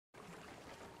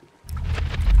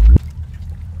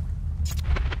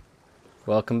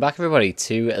Welcome back everybody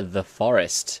to the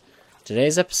forest.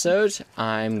 Today's episode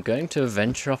I'm going to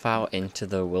venture off out into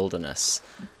the wilderness.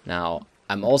 Now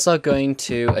I'm also going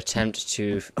to attempt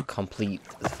to complete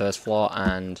the first floor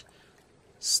and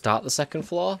start the second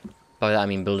floor. By that I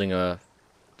mean building a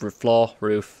floor,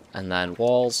 roof, and then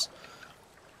walls,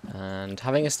 and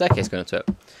having a staircase going to it.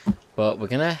 But we're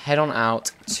gonna head on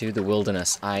out to the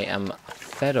wilderness. I am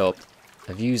fed up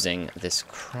of using this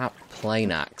crap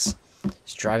plane axe.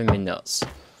 It's driving me nuts.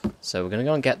 So we're gonna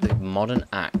go and get the modern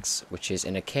axe, which is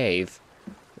in a cave,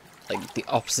 like the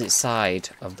opposite side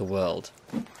of the world.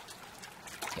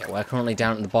 Yeah, we're currently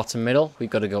down at the bottom middle. We've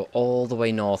got to go all the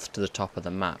way north to the top of the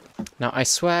map. Now I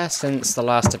swear since the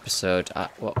last episode,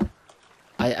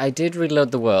 I did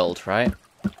reload the world, right?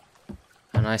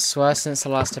 And I swear since the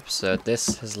last episode,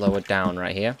 this has lowered down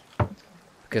right here.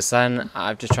 Because then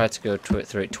I've just tried to go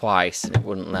through it twice and it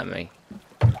wouldn't let me.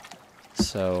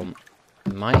 So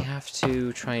might have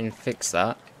to try and fix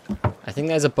that. I think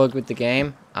there's a bug with the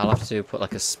game. I'll have to put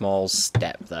like a small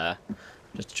step there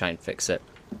just to try and fix it.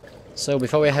 So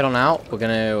before we head on out, we're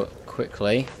going to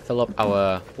quickly fill up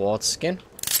our ward skin.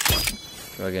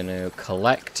 We're going to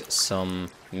collect some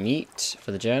meat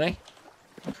for the journey.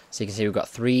 So you can see we've got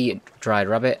 3 dried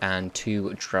rabbit and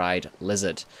 2 dried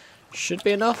lizard. Should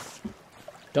be enough.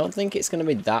 Don't think it's going to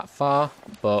be that far,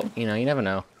 but you know, you never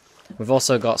know. We've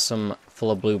also got some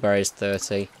full of blueberries,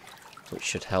 30, which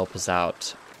should help us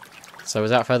out. So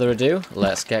without further ado,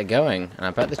 let's get going. And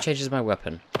I bet this changes my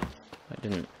weapon. I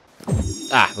didn't.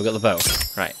 Ah, we've got the bow.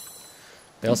 Right.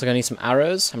 We're also going to need some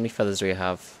arrows. How many feathers do we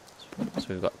have? So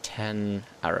we've got 10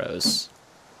 arrows.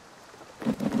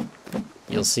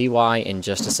 You'll see why in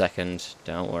just a second.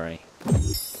 Don't worry.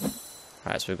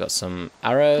 Right, so we've got some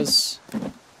arrows.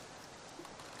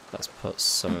 Let's put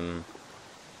some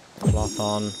cloth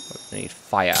on. We need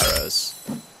fire arrows.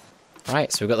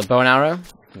 Right, so we've got the bow and arrow.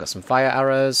 We've got some fire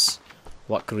arrows.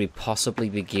 What could we possibly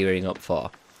be gearing up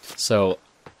for? So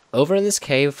over in this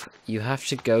cave, you have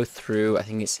to go through. I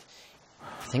think it's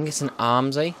an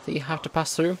armsy that you have to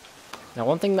pass through. Now,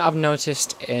 one thing that I've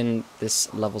noticed in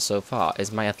this level so far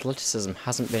is my athleticism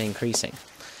hasn't been increasing,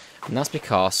 and that's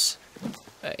because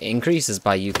it increases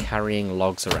by you carrying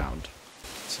logs around.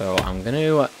 So I'm going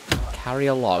to carry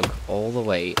a log all the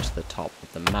way to the top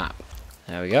of the map.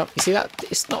 There we go. You see that?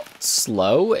 It's not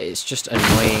slow, it's just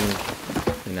annoying,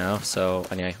 you know. So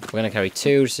anyway, we're going to carry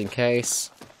 2 just in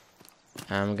case.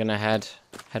 And we're going to head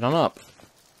on up.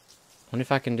 Wonder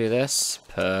if I can do this.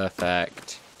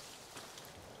 Perfect.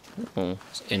 Oh,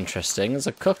 it's interesting. There's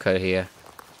a cooker here.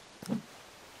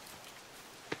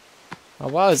 Oh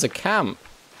wow, there's a camp.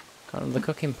 Got another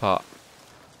cooking pot.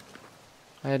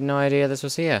 I had no idea this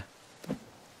was here.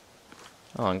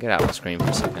 Oh, and get out of the screen for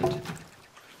a second.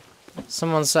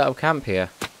 Someone set up camp here.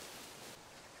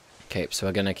 Okay, so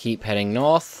we're going to keep heading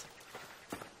north.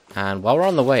 And while we're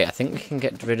on the way, I think we can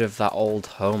get rid of that old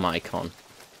home icon.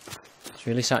 It's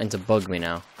really starting to bug me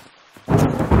now.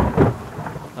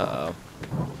 Uh-oh.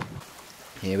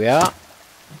 Here we are.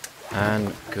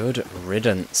 And good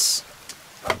riddance.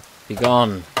 Be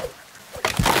gone.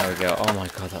 There we go. Oh my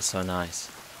god, that's so nice.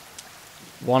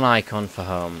 1 icon for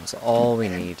home. That's all we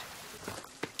need.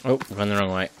 Oh, we've gone the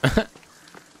wrong way.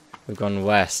 We've gone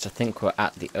west. I think we're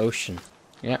at the ocean.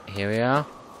 Yep, here we are.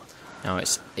 Now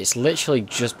it's literally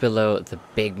just below the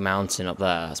big mountain up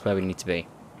there. That's where we need to be.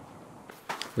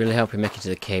 Really hope we make it to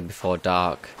the cave before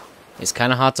dark. It's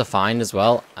kind of hard to find as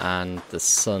well, and the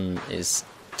sun is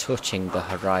touching the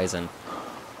horizon.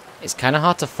 It's kind of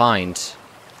hard to find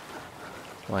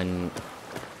when...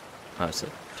 Oh, it's a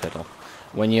turtle.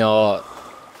 When you're...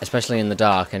 Especially in the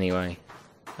dark, anyway.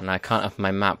 And I can't have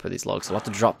my map with these logs. I'll have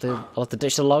to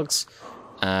ditch the logs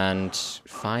and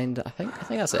find... I think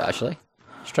that's it, actually.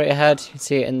 Straight ahead, you can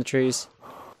see it in the trees.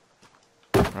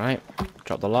 Right,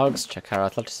 drop the logs, check our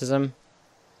athleticism.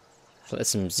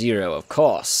 Athleticism 0, of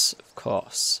course.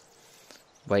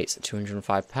 Weight's at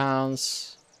 205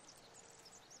 pounds.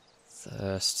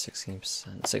 Thirst,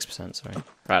 16%, 6%, sorry.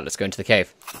 Right, let's go into the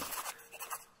cave.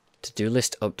 To-do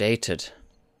list updated.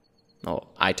 Oh,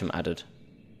 item added.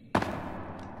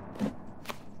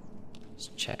 Let's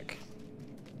check.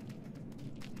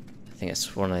 I think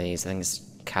it's one of these. I think it's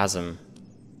chasm.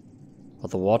 Or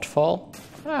the waterfall?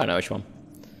 I don't know which one.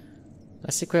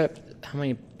 Let's equip... How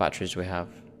many batteries do we have?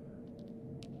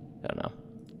 I don't know.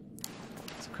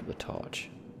 Let's equip the torch.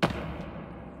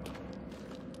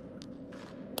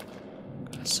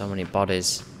 Got so many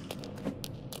bodies.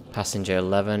 Passenger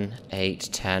 11, 8,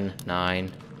 10,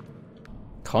 9.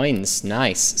 Coins,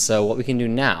 nice. So what we can do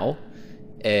now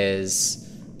is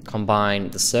combine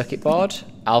the circuit board,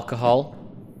 alcohol,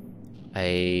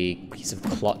 a piece of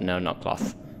cloth. No, not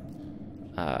cloth.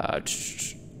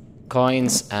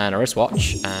 Coins and a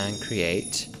wristwatch and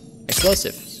create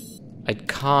explosives. I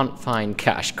can't find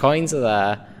cash. Coins are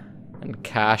there and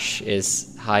cash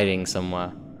is hiding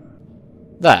somewhere.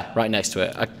 There, right next to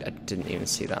it. I didn't even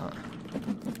see that.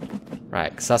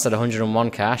 Right, because that's at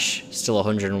 101 cash. Still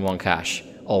 101 cash.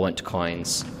 All went to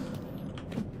coins.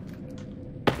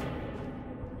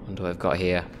 What have got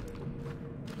here?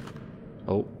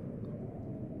 Oh.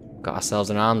 Got ourselves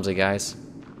an armsy, guys.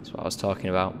 That's what I was talking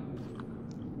about.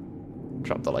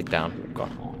 Drop the leg down. Go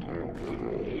on.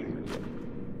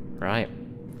 Right.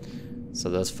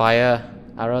 So those fire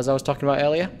arrows I was talking about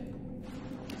earlier.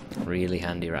 Really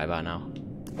handy right about now.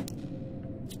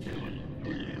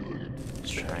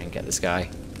 Let's try and get this guy.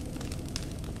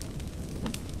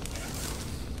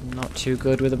 Not too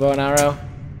good with a bow and arrow.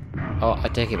 Oh, I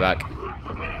take it back.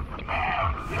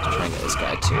 Let's try and get this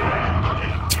guy too.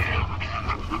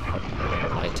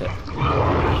 Light it.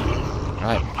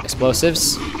 Right,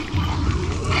 explosives.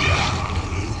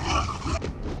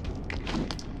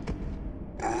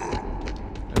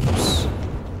 Oops.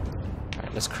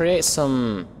 Right, let's create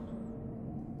some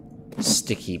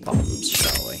sticky bombs,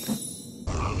 shall we?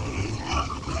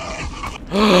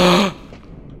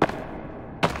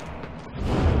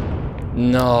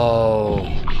 No!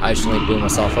 I actually blew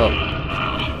myself up.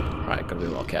 Right, gotta be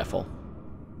more careful.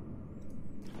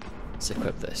 Let's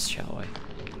equip this, shall we?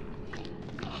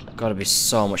 Gotta be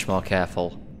so much more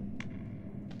careful.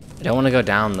 I don't want to go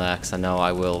down there because I know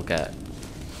I will get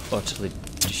utterly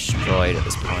destroyed at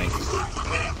this point.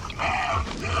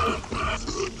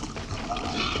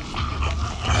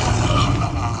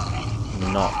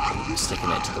 I'm not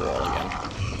sticking it to the wall again.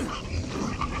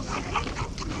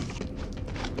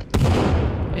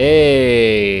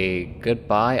 Hey,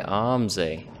 goodbye,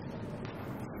 Armsy.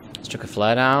 Let's chuck a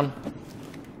flare down.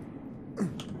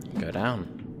 Go down.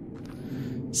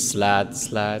 Slide,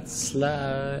 slide,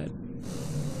 slide.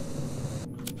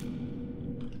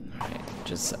 Right,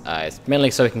 just it's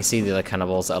mainly so we can see the other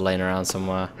cannibals that are laying around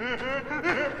somewhere.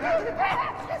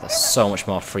 They're so much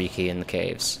more freaky in the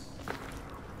caves.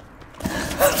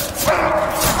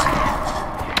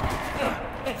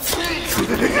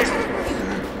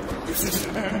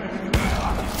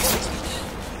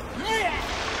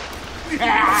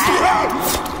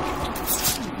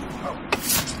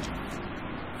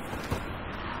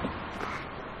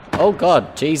 Oh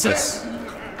God, Jesus!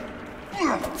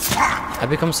 I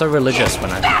become so religious when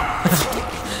I'm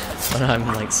when I'm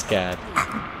like scared.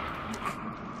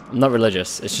 I'm not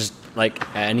religious. It's just like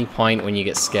at any point when you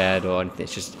get scared or anything,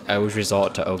 it's just I always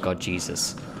resort to oh God,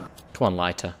 Jesus. Come on,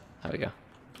 lighter. There we go.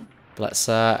 Let's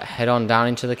head on down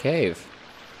into the cave.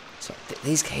 So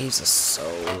these caves are so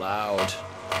loud.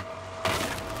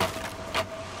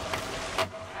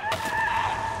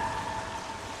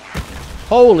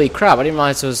 Holy crap, I didn't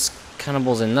realize there was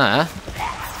cannibals in there.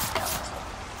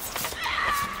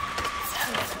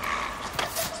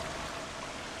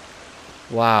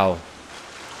 Wow.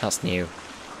 That's new.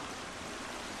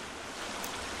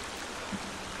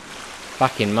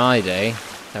 Back in my day,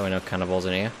 there were no cannibals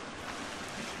in here.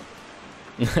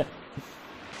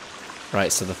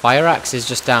 Right, so the fire axe is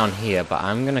just down here, but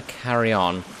I'm going to carry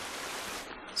on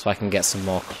so I can get some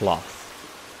more cloth.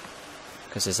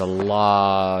 Because there's a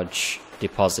large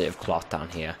deposit of cloth down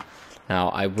here. Now,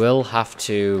 I will have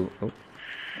to... Oh,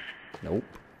 nope.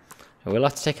 I will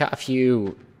have to take out a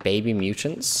few baby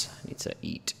mutants. I need to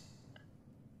eat.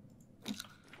 There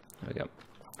we go.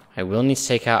 I will need to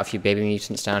take out a few baby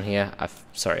mutants down here.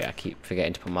 Sorry, I keep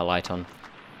forgetting to put my light on.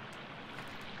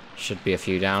 Should be a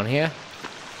few down here.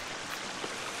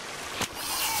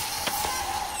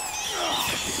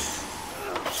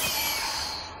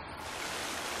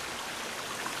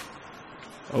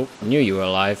 Oh, I knew you were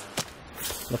alive.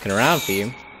 Looking around for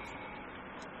you.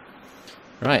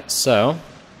 Right, so...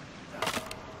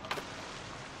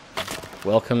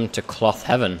 welcome to Cloth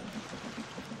Heaven.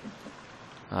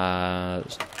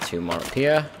 There's 2 more up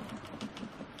here.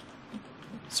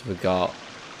 So we've got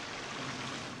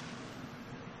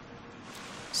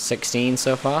 16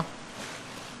 so far.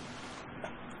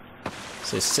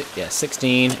 So yeah,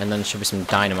 16, and then there should be some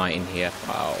dynamite in here.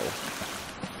 Wow.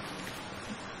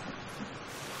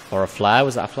 Or a flare?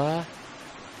 Was that a flare?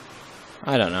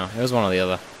 I don't know. It was one or the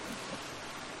other.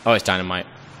 Oh, it's dynamite.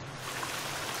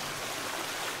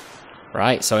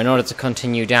 Right, so in order to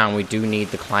continue down, we do need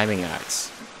the climbing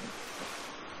axe.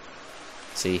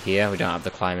 See here, we don't have the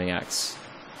climbing axe.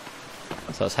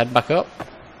 So let's head back up.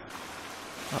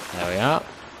 Oh, there we are.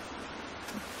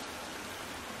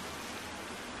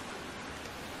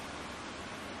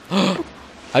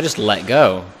 I just let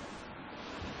go.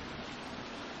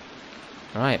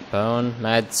 Right, bone,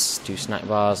 meds, 2 snack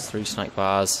bars, 3 snack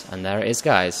bars, and there it is,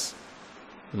 guys.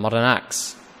 The modern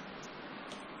axe.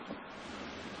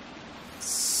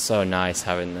 So nice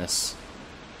having this.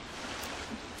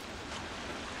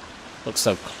 Looks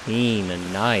so clean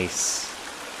and nice.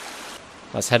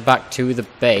 Let's head back to the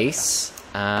base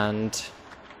and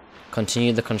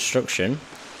continue the construction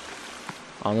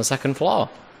on the 2nd floor.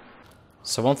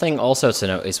 So one thing also to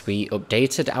note is we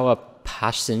updated our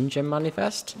passenger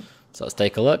manifest. So let's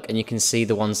take a look, and you can see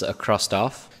the ones that are crossed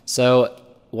off. So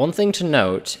one thing to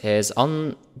note is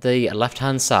on the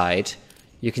left-hand side,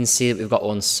 you can see that we've got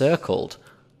one circled,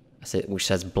 which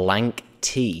says blank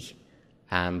T,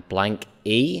 and blank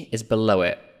E is below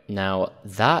it. Now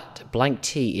that blank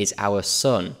T is our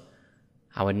son.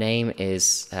 Our name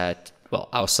is, well,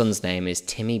 our son's name is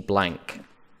Timmy Blank.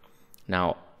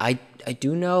 Now, I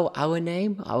do know our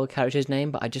name, our character's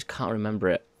name, but I just can't remember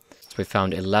it. So we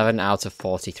found 11 out of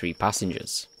 43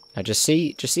 passengers. Now just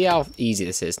see how easy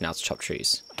this is now to chop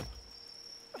trees.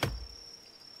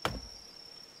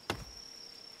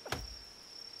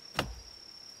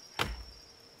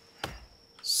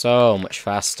 So much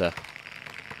faster.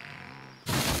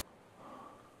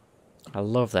 I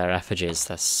love their effigies,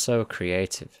 they're so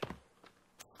creative.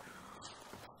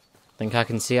 Think I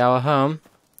can see our home.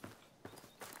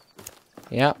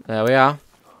 Yep, there we are.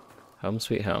 Home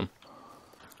sweet home.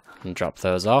 And drop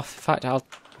those off. In fact, I'll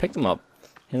pick them up.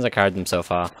 Since I carried them so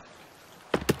far.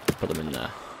 Put them in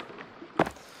there.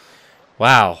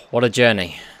 Wow, what a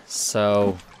journey.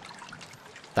 So,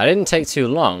 that didn't take too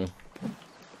long.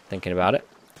 Thinking about it.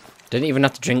 Didn't even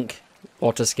have to drink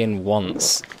water skin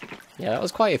once. Yeah, that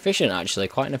was quite efficient actually.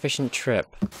 Quite an efficient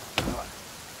trip.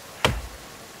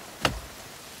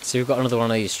 So we've got another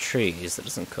one of these trees that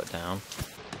doesn't cut down.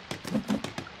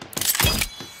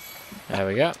 There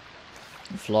we go.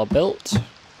 Floor built.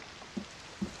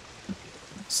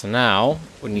 So now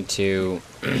we need to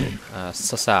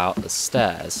suss out the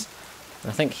stairs.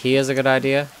 And I think here's a good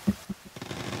idea.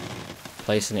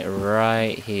 Placing it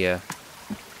right here.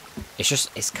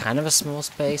 It's kind of a small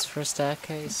space for a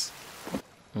staircase.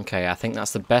 Okay, I think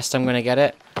that's the best I'm going to get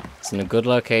it. It's in a good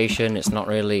location. It's not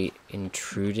really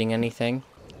intruding anything.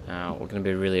 Now, we're going to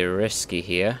be really risky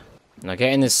here. Now,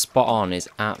 getting this spot on is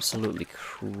absolutely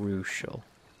crucial.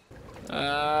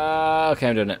 Okay,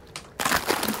 I'm doing it.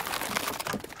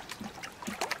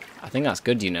 I think that's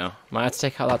good, you know. Might have to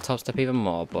take out that top step even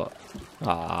more, but...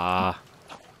 Alright,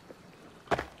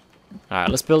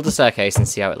 let's build the staircase and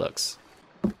see how it looks.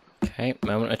 Okay,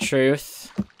 moment of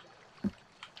truth.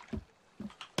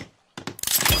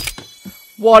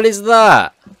 What is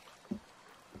that?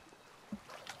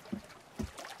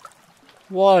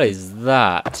 What is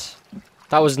that?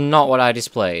 That was not what I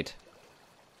displayed.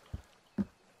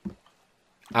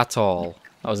 At all.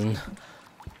 That was...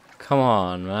 Come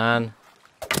on, man.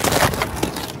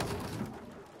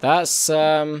 That's,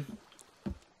 I'm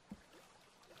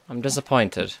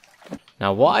disappointed.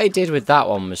 Now, what I did with that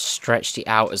one was stretched it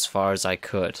out as far as I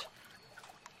could.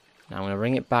 Now, I'm going to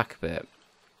bring it back a bit.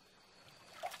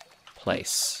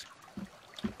 Place.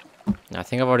 Now, I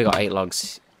think I've already got 8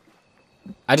 logs.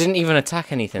 I didn't even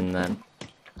attack anything then.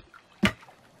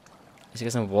 Is it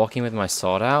because I'm walking with my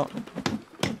sword out?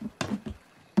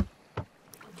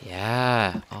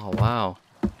 Yeah. Oh, wow.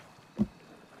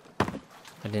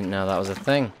 I didn't know that was a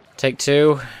thing. Take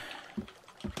 2.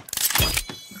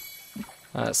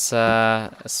 That's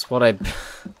what I...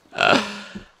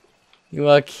 You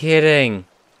are kidding.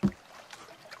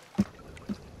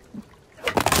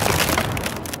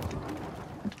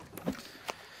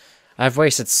 I've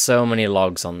wasted so many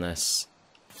logs on this.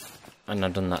 And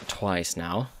I've done that twice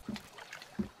now.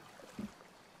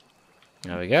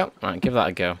 There we go. Right, give that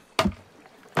a go.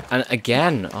 And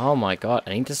again, oh my god,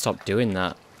 I need to stop doing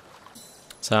that.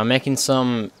 So I'm making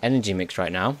some energy mix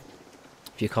right now.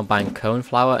 If you combine cone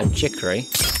flour and chicory,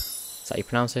 is that how you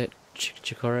pronounce it?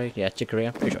 Chicory? Yeah, chicory,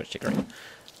 I'm pretty sure it's chicory.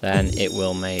 Then it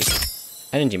will make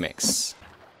energy mix.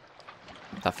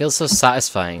 That feels so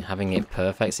satisfying, having it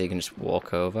perfect so you can just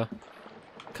walk over.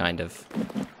 Kind of.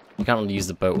 You can't really use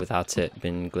the boat without it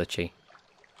being glitchy.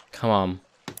 Come on.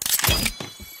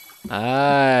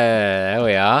 There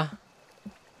we are.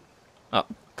 Oh,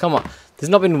 come on. There's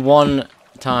not been one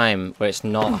time where it's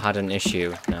not had an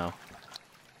issue now.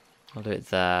 I'll do it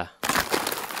there.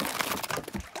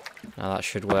 Now that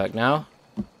should work now.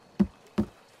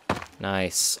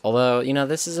 Nice. Although, you know,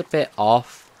 this is a bit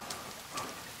off.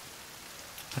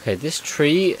 Okay, this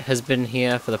tree has been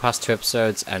here for the past 2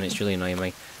 episodes and it's really annoying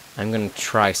me. I'm going to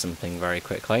try something very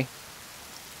quickly.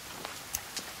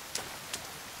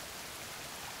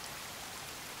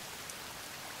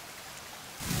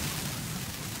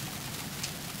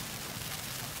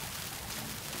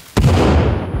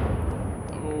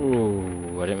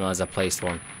 realise I placed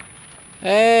one.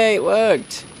 Hey, it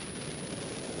worked!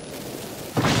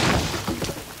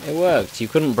 It worked. You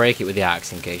couldn't break it with the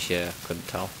axe, in case you couldn't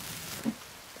tell.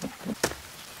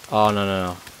 Oh, no, no,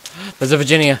 no. There's a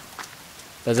Virginia!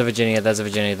 There's a Virginia, there's a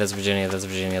Virginia, there's a Virginia, there's a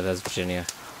Virginia, there's a Virginia.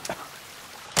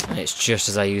 And it's just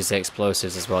as I use the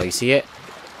explosives as well. You see it?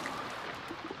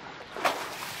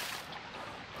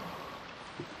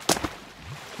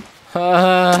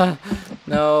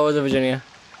 No, it's a Virginia.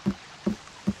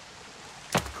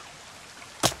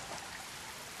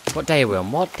 What day are we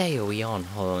on? What day are we on?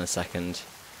 Hold on a second.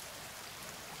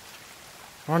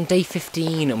 We're on day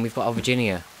 15 and we've got a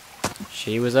Virginia.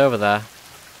 She was over there.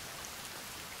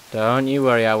 Don't you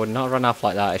worry, I would not run off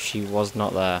like that if she was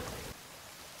not there.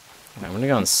 Right, I'm gonna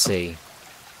go and see.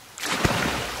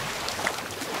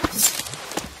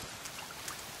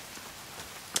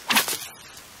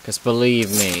 Because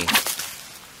believe me,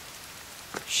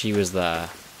 she was there.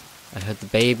 I heard the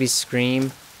babies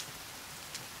scream.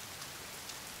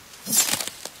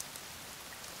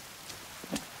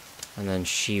 And then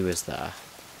she was there.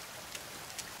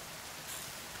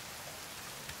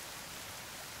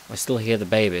 I still hear the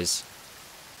babies.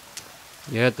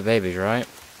 You heard the babies, right?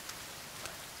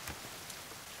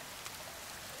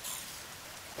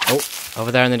 Oh,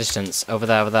 over there in the distance. Over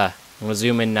there, over there. I'm gonna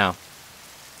zoom in now.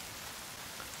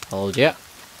 Hold ya.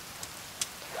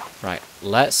 Right,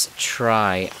 let's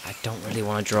try. I don't really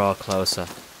want to draw closer.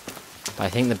 But I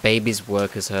think the babies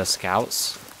work as her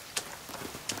scouts.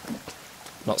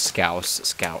 Not scouts,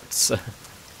 scouts.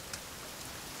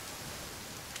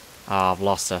 Ah, I've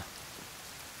lost her.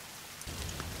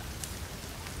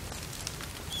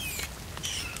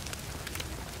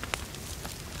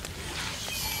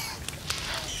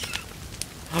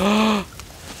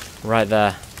 Right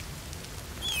there.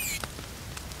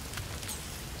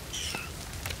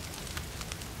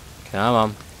 Come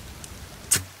on.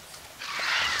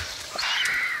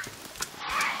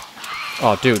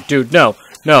 Oh, dude, no,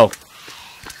 no.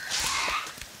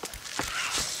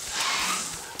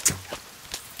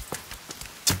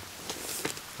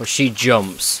 Well, she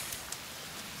jumps.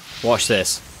 Watch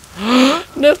this.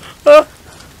 No. Oh.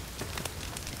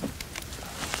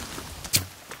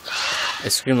 I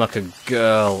scream like a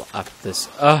girl after this.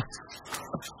 Oh,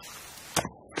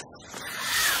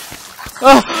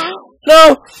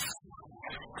 no!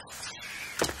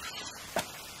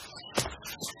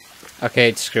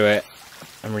 Okay, screw it.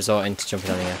 I'm resorting to jumping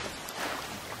on here.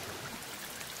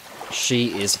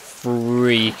 She is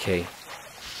freaky.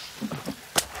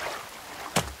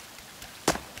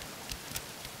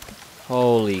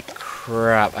 Holy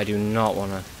crap, I do not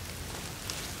want to.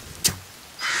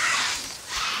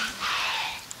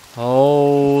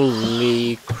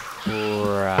 Holy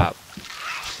crap.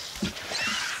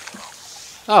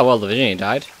 Oh, well, the Virginia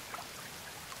died.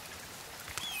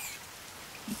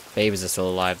 Babies are still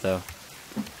alive, though.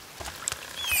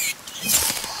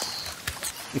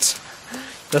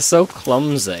 They're so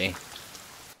clumsy.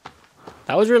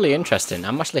 That was really interesting.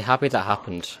 I'm actually happy that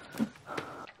happened.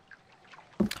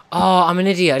 Oh, I'm an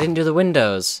idiot. I didn't do the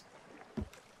windows.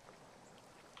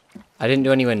 I didn't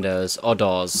do any windows or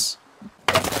doors.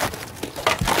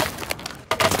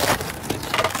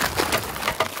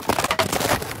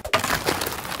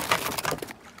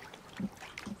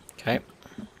 Okay.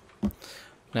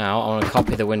 Now, I want to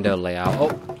copy the window layout.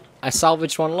 Oh, I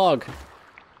salvaged one log.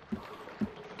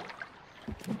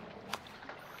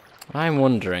 I'm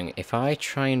wondering if I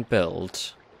try and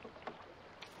build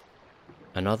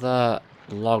another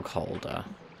log holder.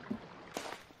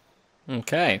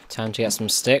 Okay, time to get some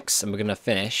sticks, and we're gonna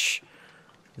finish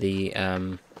the I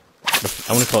want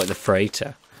to call it the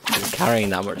freighter. It's carrying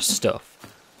that much stuff.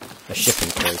 A shipping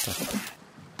freighter.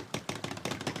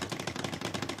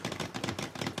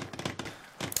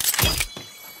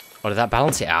 Oh, did that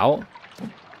balance it out?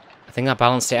 I think that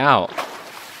balanced it out.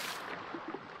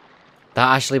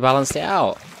 That actually balanced it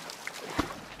out.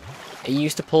 It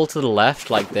used to pull to the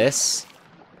left like this.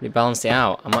 But it balanced it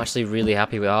out. I'm actually really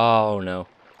happy with... Oh, no.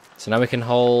 So now we can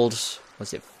hold...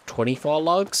 Was it 24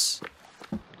 logs?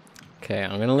 Okay,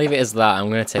 I'm going to leave it as that. I'm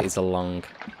going to take these along.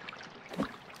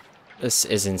 This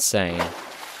is insane.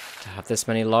 To have this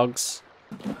many logs.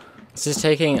 This is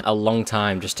taking a long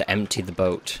time just to empty the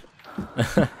boat.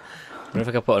 I wonder if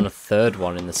I could put in a third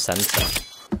one in the center.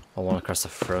 Or one across the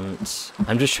front.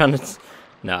 I'm just trying to...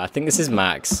 No, I think this is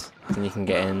max. Then you can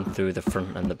get in through the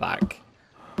front and the back.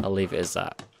 I'll leave it as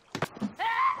that.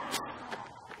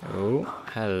 Oh,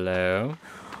 hello.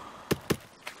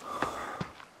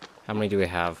 How many do we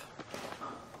have?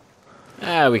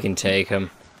 Ah, we can take them.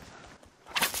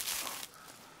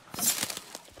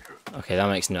 Okay, that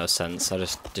makes no sense. I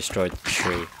just destroyed the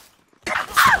tree.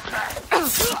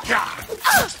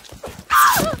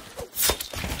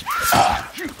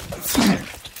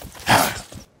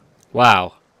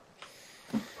 Wow.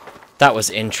 That was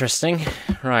interesting.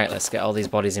 Right, let's get all these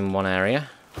bodies in one area.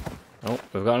 Oh,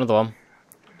 we've got another one.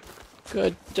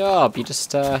 Good job. You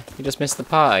just missed the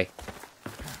pie.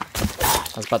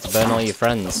 I was about to burn all your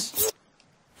friends.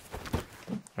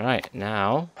 Right,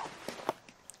 now...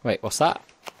 Wait, what's that?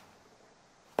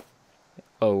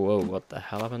 Oh, whoa, what the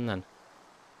hell happened then?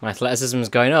 My athleticism is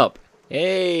going up.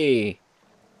 Hey!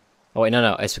 Oh, wait,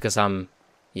 no, it's because I'm...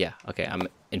 Yeah, okay, I'm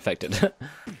infected.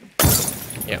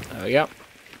 Yep, there we go.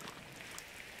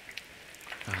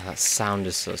 Oh, that sound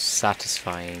is so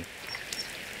satisfying.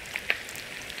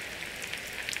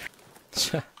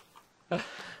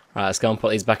 Right, let's go and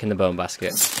put these back in the bone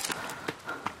basket.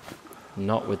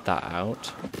 Not with that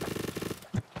out.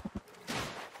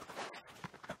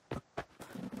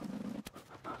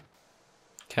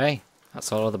 Okay,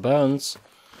 that's all of the bones.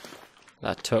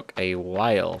 That took a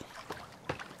while.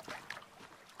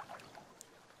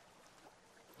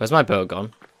 Where's my bow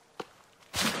gone?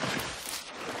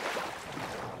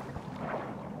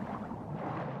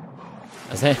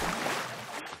 Is it?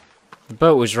 The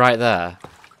boat was right there.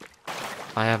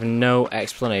 I have no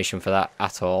explanation for that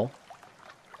at all.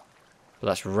 But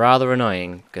that's rather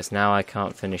annoying, because now I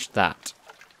can't finish that.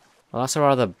 Well, that's a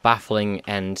rather baffling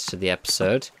end to the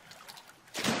episode.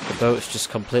 The boat's just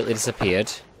completely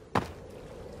disappeared.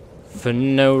 For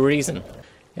no reason.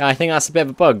 Yeah, I think that's a bit of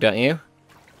a bug, don't you?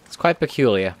 It's quite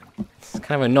peculiar. It's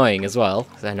kind of annoying as well,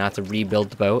 because I now have to rebuild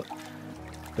the boat.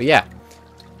 But yeah,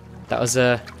 that was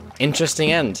a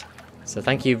interesting end. So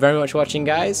thank you very much for watching,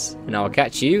 guys, and I'll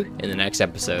catch you in the next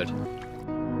episode.